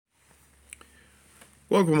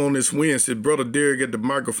Welcome on this Wednesday, Brother Derek at the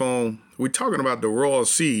microphone. We're talking about the raw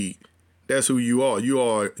seed. That's who you are. You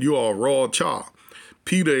are a raw child.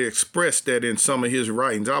 Peter expressed that in some of his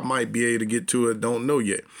writings. I might be able to get to it, don't know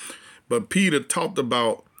yet. But Peter talked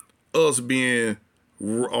about us being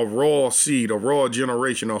a raw seed, a raw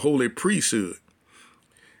generation, a holy priesthood.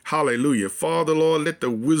 Hallelujah. Father, Lord, let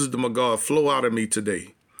the wisdom of God flow out of me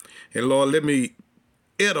today. And Lord, let me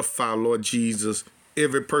edify, Lord Jesus,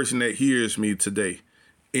 every person that hears me today.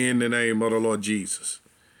 In the name of the Lord Jesus.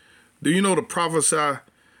 Do you know the prophesy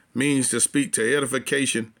means to speak to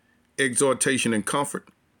edification, exhortation, and comfort?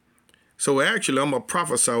 So actually, I'm going to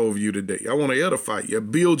prophesy over you today. I want to edify you,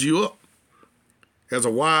 build you up as a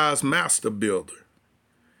wise master builder.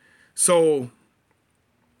 So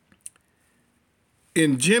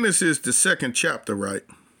in Genesis, the 2nd chapter, right?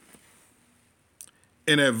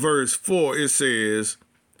 And at verse 4, it says,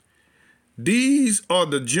 "These are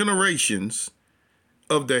the generations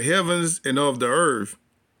of the heavens and of the earth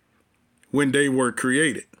when they were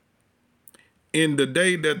created, in the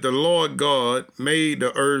day that the Lord God made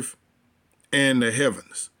the earth and the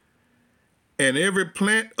heavens, and every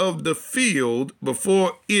plant of the field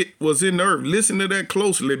before it was in the earth." Listen to that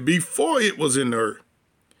closely. Before it was in the earth.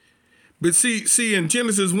 But see, in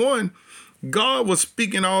Genesis 1, God was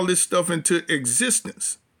speaking all this stuff into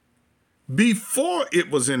existence before it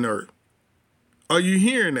was in the earth. Are you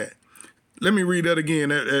hearing that? Let me read that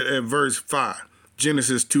again at verse 5,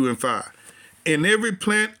 Genesis 2 and 5. "And every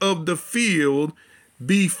plant of the field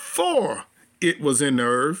before it was in the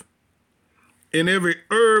earth, and every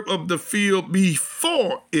herb of the field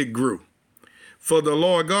before it grew. For the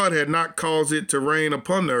Lord God had not caused it to rain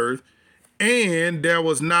upon the earth, and there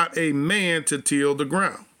was not a man to till the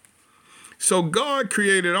ground." So God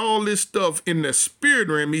created all this stuff in the spirit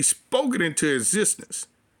realm. He spoke it into existence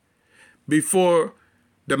before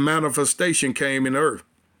the manifestation came in earth.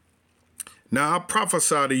 Now I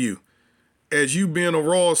prophesy to you, as you being a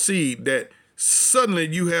raw seed, that suddenly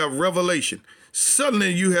you have revelation.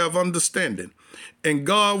 Suddenly you have understanding. And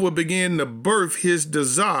God will begin to birth his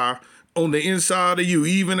desire on the inside of you.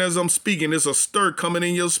 Even as I'm speaking, there's a stir coming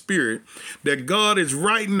in your spirit that God is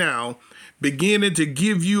right now beginning to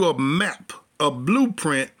give you a map, a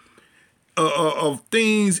blueprint of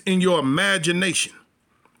things in your imagination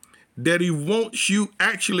that he wants you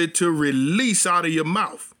actually to release out of your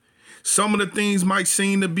mouth. Some of the things might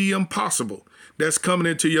seem to be impossible. That's coming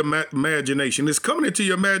into your imagination. It's coming into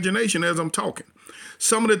your imagination as I'm talking.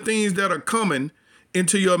 Some of the things that are coming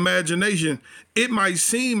into your imagination, it might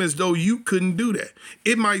seem as though you couldn't do that.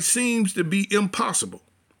 It might seem to be impossible.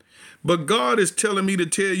 But God is telling me to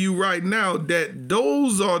tell you right now that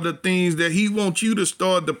those are the things that he wants you to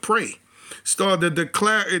start to pray. Start to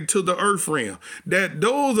declare it to the earth realm. That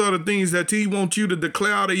those are the things that he wants you to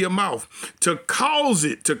declare out of your mouth, to cause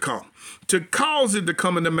it to come,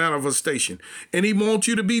 into manifestation. And he wants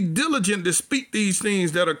you to be diligent to speak these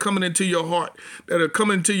things that are coming into your heart, that are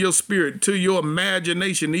coming to your spirit, to your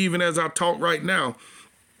imagination. Even as I talk right now,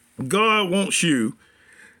 God wants you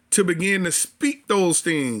to begin to speak those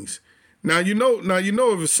things. Now you know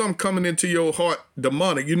if it's something coming into your heart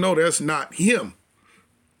demonic, you know that's not him.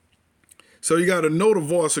 So you got to know the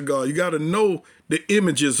voice of God. You got to know the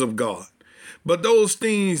images of God. But those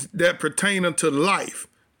things that pertain unto life,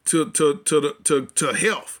 to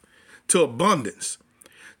health, to abundance,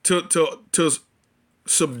 to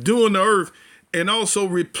subduing the earth, and also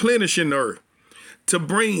replenishing the earth, to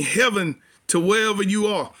bring heaven to wherever you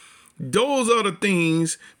are. Those are the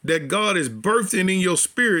things that God is birthing in your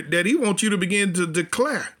spirit that he wants you to begin to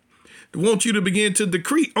declare. Want you to begin to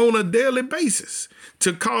decree on a daily basis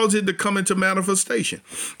to cause it to come into manifestation.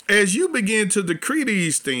 As you begin to decree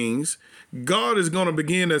these things, God is going to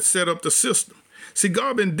begin to set up the system. See,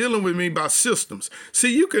 God been dealing with me by systems.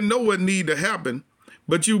 See, you can know what need to happen,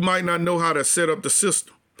 but you might not know how to set up the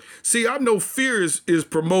system. See, I know fear is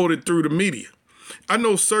promoted through the media. I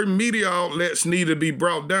know certain media outlets need to be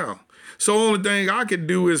brought down. So only thing I could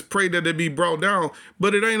do is pray that they be brought down,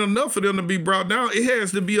 but it ain't enough for them to be brought down. It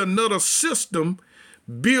has to be another system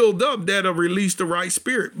build up that'll release the right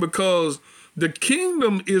spirit, because the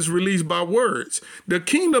kingdom is released by words. The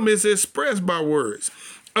kingdom is expressed by words.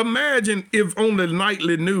 Imagine if on the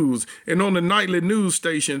nightly news and on the nightly news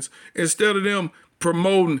stations, instead of them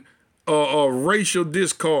promoting racial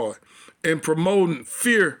discord and promoting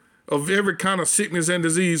fear of every kind of sickness and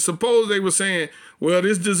disease, suppose they were saying, well,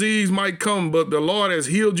 this disease might come, but the Lord has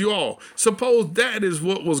healed you all. Suppose that is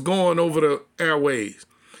what was going over the airways.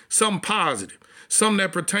 Something positive, something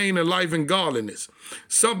that pertains to life and godliness,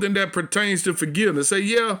 something that pertains to forgiveness. Say,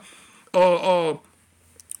 yeah,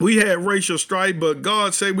 We had racial strife, but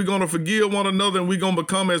God said we're going to forgive one another and we're going to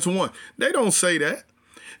become as one. They don't say that.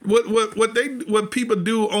 What people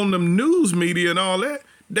do on the news media and all that,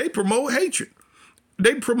 they promote hatred.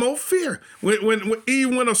 They promote fear.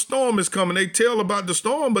 Even when a storm is coming, they tell about the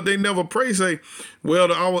storm, but they never pray. Say, well,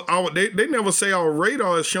 they never say our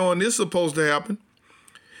radar is showing this supposed to happen.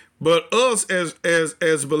 But us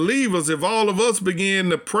as believers, if all of us begin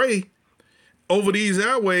to pray over these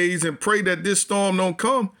airways and pray that this storm don't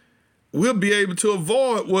come, we'll be able to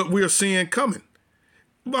avoid what we're seeing coming.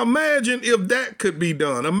 Imagine if that could be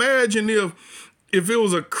done. Imagine if it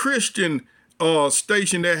was a Christian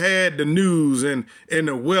station that had the news and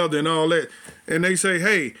the weather and all that, and they say,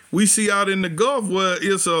 hey, we see out in the Gulf where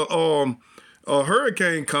it's a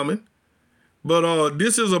hurricane coming, but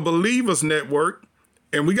this is a believers network,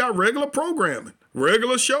 and we got regular programming,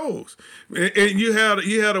 regular shows, and you had a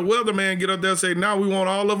weatherman get up there and say, now we want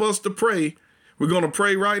all of us to pray. We're going to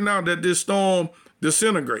pray right now that this storm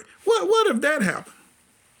disintegrate. What if that happened?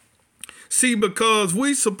 See, because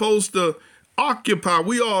we supposed to occupy,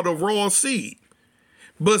 we are the raw seed.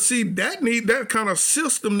 But see, that kind of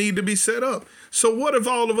system need to be set up. So what if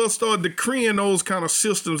all of us start decreeing those kind of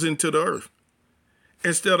systems into the earth?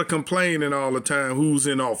 Instead of complaining all the time who's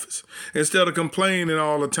in office. Instead of complaining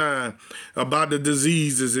all the time about the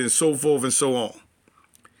diseases and so forth and so on.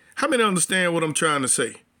 How many understand what I'm trying to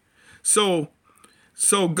say? So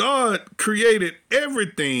God created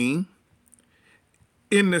everything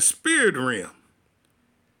in the spirit realm.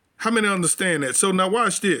 How many understand that? So now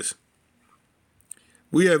watch this.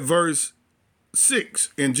 We have verse 6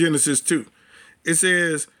 in Genesis 2. It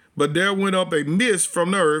says, but there went up a mist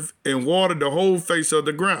from the earth and watered the whole face of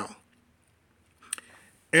the ground.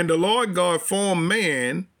 And the Lord God formed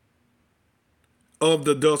man of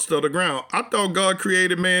the dust of the ground. I thought God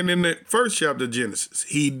created man in the first chapter of Genesis.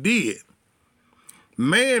 He did.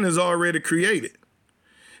 Man is already created.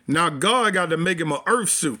 Now God got to make him an earth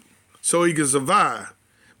suit so he can survive,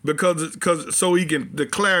 because so he can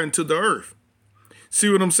declare into the earth. See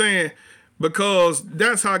what I'm saying? Because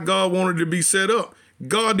that's how God wanted to be set up.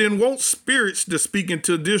 God didn't want spirits to speak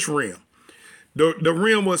into this realm. The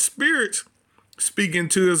realm what spirits speaking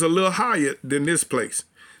to is a little higher than this place.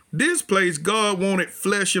 This place, God wanted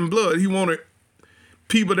flesh and blood. He wanted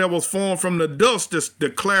people that was formed from the dust to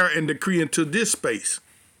declare and decree into this space.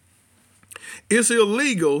 It's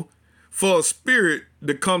illegal for a spirit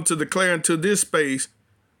to come to declare into this space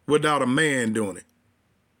without a man doing it,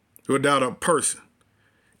 without a person.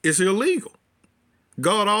 It's illegal.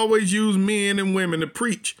 God always used men and women to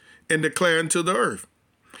preach and declare into the earth.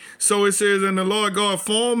 So it says, and the Lord God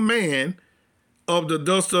formed man of the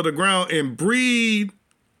dust of the ground and breathed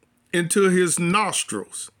into his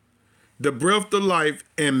nostrils the breath of life,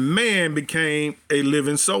 and man became a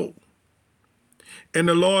living soul. And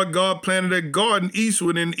the Lord God planted a garden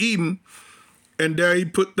eastward in Eden, and there he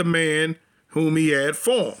put the man whom he had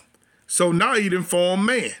formed. So now he done formed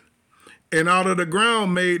man. And out of the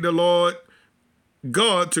ground made the Lord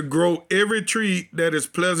God to grow every tree that is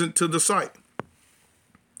pleasant to the sight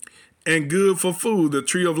and good for food, the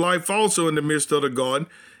tree of life also in the midst of the garden,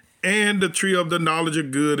 and the tree of the knowledge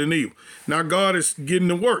of good and evil. Now God is getting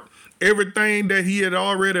to work. Everything that he had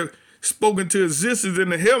already spoken to existence in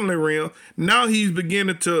the heavenly realm, now he's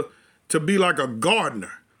beginning to be like a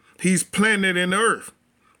gardener. He's planted in the earth.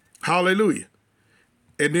 Hallelujah.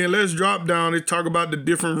 And then let's drop down and talk about the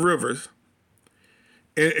different rivers.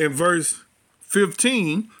 In verse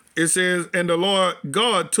 15, it says, and the Lord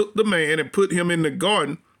God took the man and put him in the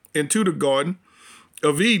garden, into the garden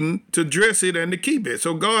of Eden, to dress it and to keep it.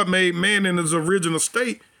 So God made man in his original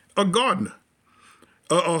state a gardener,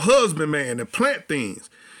 a husbandman, to plant things.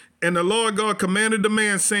 And the Lord God commanded the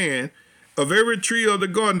man, saying, of every tree of the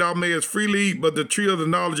garden thou mayest freely eat, but the tree of the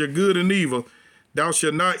knowledge of good and evil thou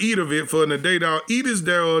shalt not eat of it, for in the day thou eatest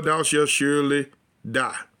thereof thou shalt surely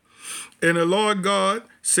die. And the Lord God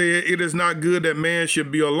said, it is not good that man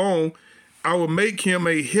should be alone. I will make him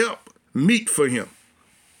a help meet for him,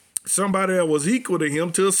 somebody that was equal to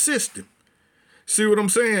him to assist him. See what I'm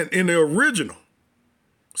saying? In the original,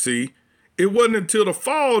 see, it wasn't until the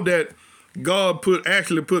fall that God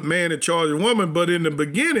actually put man in charge of woman, but in the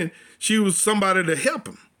beginning, she was somebody to help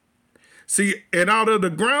him. See, and out of the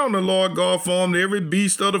ground, the Lord God formed every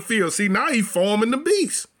beast of the field. See, now he's forming the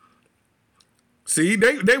beast. See,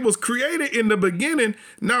 they was created in the beginning.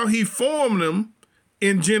 Now he formed them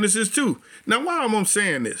in Genesis 2. Now, why am I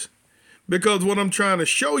saying this? Because what I'm trying to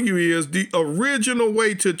show you is the original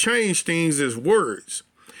way to change things is words.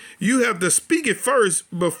 You have to speak it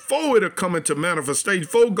first before it'll come into manifestation.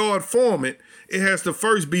 Before God form it, it has to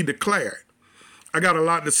first be declared. I got a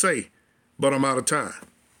lot to say, but I'm out of time.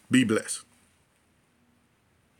 Be blessed.